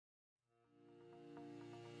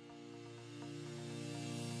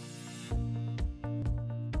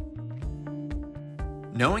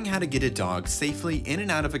Knowing how to get a dog safely in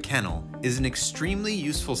and out of a kennel is an extremely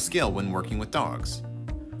useful skill when working with dogs.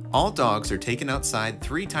 All dogs are taken outside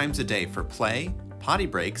 3 times a day for play, potty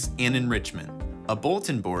breaks, and enrichment. A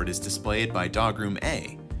bulletin board is displayed by Dog Room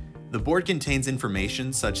A. The board contains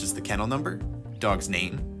information such as the kennel number, dog's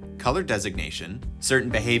name, color designation, certain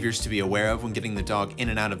behaviors to be aware of when getting the dog in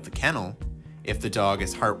and out of the kennel, if the dog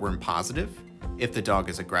is heartworm positive, if the dog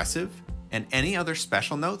is aggressive, and any other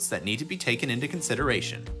special notes that need to be taken into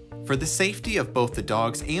consideration. For the safety of both the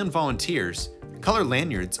dogs and volunteers, color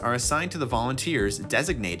lanyards are assigned to the volunteers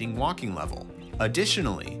designating walking level.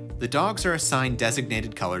 Additionally, the dogs are assigned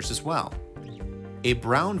designated colors as well. A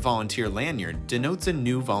brown volunteer lanyard denotes a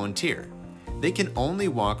new volunteer. They can only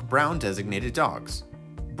walk brown designated dogs.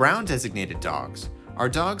 Brown designated dogs are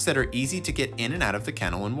dogs that are easy to get in and out of the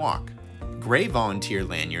kennel and walk. Gray volunteer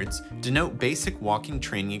lanyards denote basic walking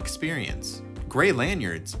training experience. Gray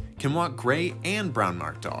lanyards can walk gray and brown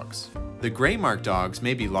marked dogs. The gray marked dogs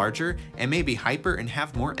may be larger and may be hyper and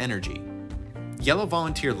have more energy. Yellow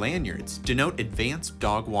volunteer lanyards denote advanced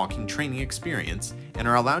dog walking training experience and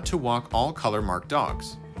are allowed to walk all color marked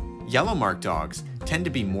dogs. Yellow marked dogs tend to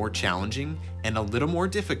be more challenging and a little more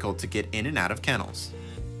difficult to get in and out of kennels.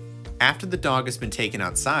 After the dog has been taken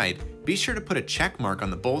outside, be sure to put a check mark on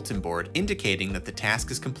the bulletin board indicating that the task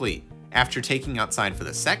is complete. After taking outside for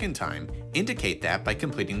the second time, indicate that by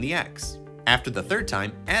completing the X. After the third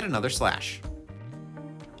time, add another slash.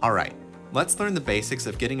 Alright, let's learn the basics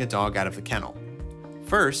of getting a dog out of the kennel.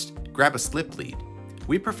 First, grab a slip lead.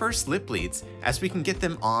 We prefer slip leads as we can get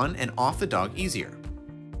them on and off the dog easier.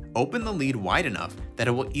 Open the lead wide enough that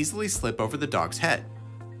it will easily slip over the dog's head.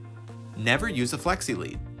 Never use a flexi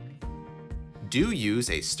lead. Do use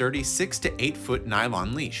a sturdy 6 to 8 foot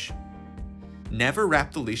nylon leash. Never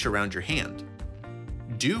wrap the leash around your hand.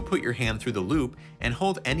 Do put your hand through the loop and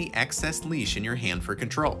hold any excess leash in your hand for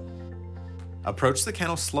control. Approach the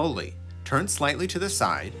kennel slowly, turn slightly to the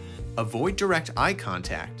side, avoid direct eye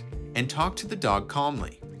contact, and talk to the dog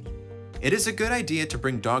calmly. It is a good idea to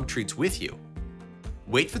bring dog treats with you.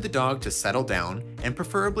 Wait for the dog to settle down and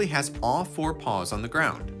preferably has all 4 paws on the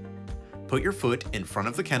ground. Put your foot in front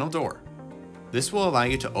of the kennel door. This will allow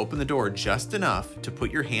you to open the door just enough to put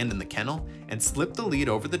your hand in the kennel and slip the lead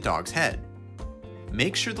over the dog's head.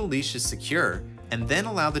 Make sure the leash is secure and then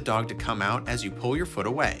allow the dog to come out as you pull your foot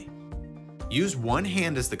away. Use one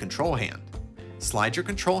hand as the control hand. Slide your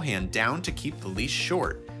control hand down to keep the leash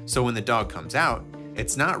short, so when the dog comes out,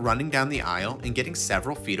 it's not running down the aisle and getting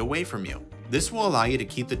several feet away from you. This will allow you to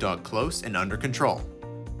keep the dog close and under control.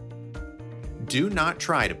 Do not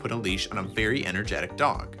try to put a leash on a very energetic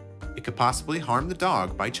dog. It could possibly harm the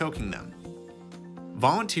dog by choking them.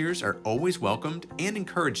 Volunteers are always welcomed and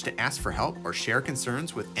encouraged to ask for help or share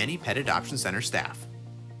concerns with any pet adoption center staff.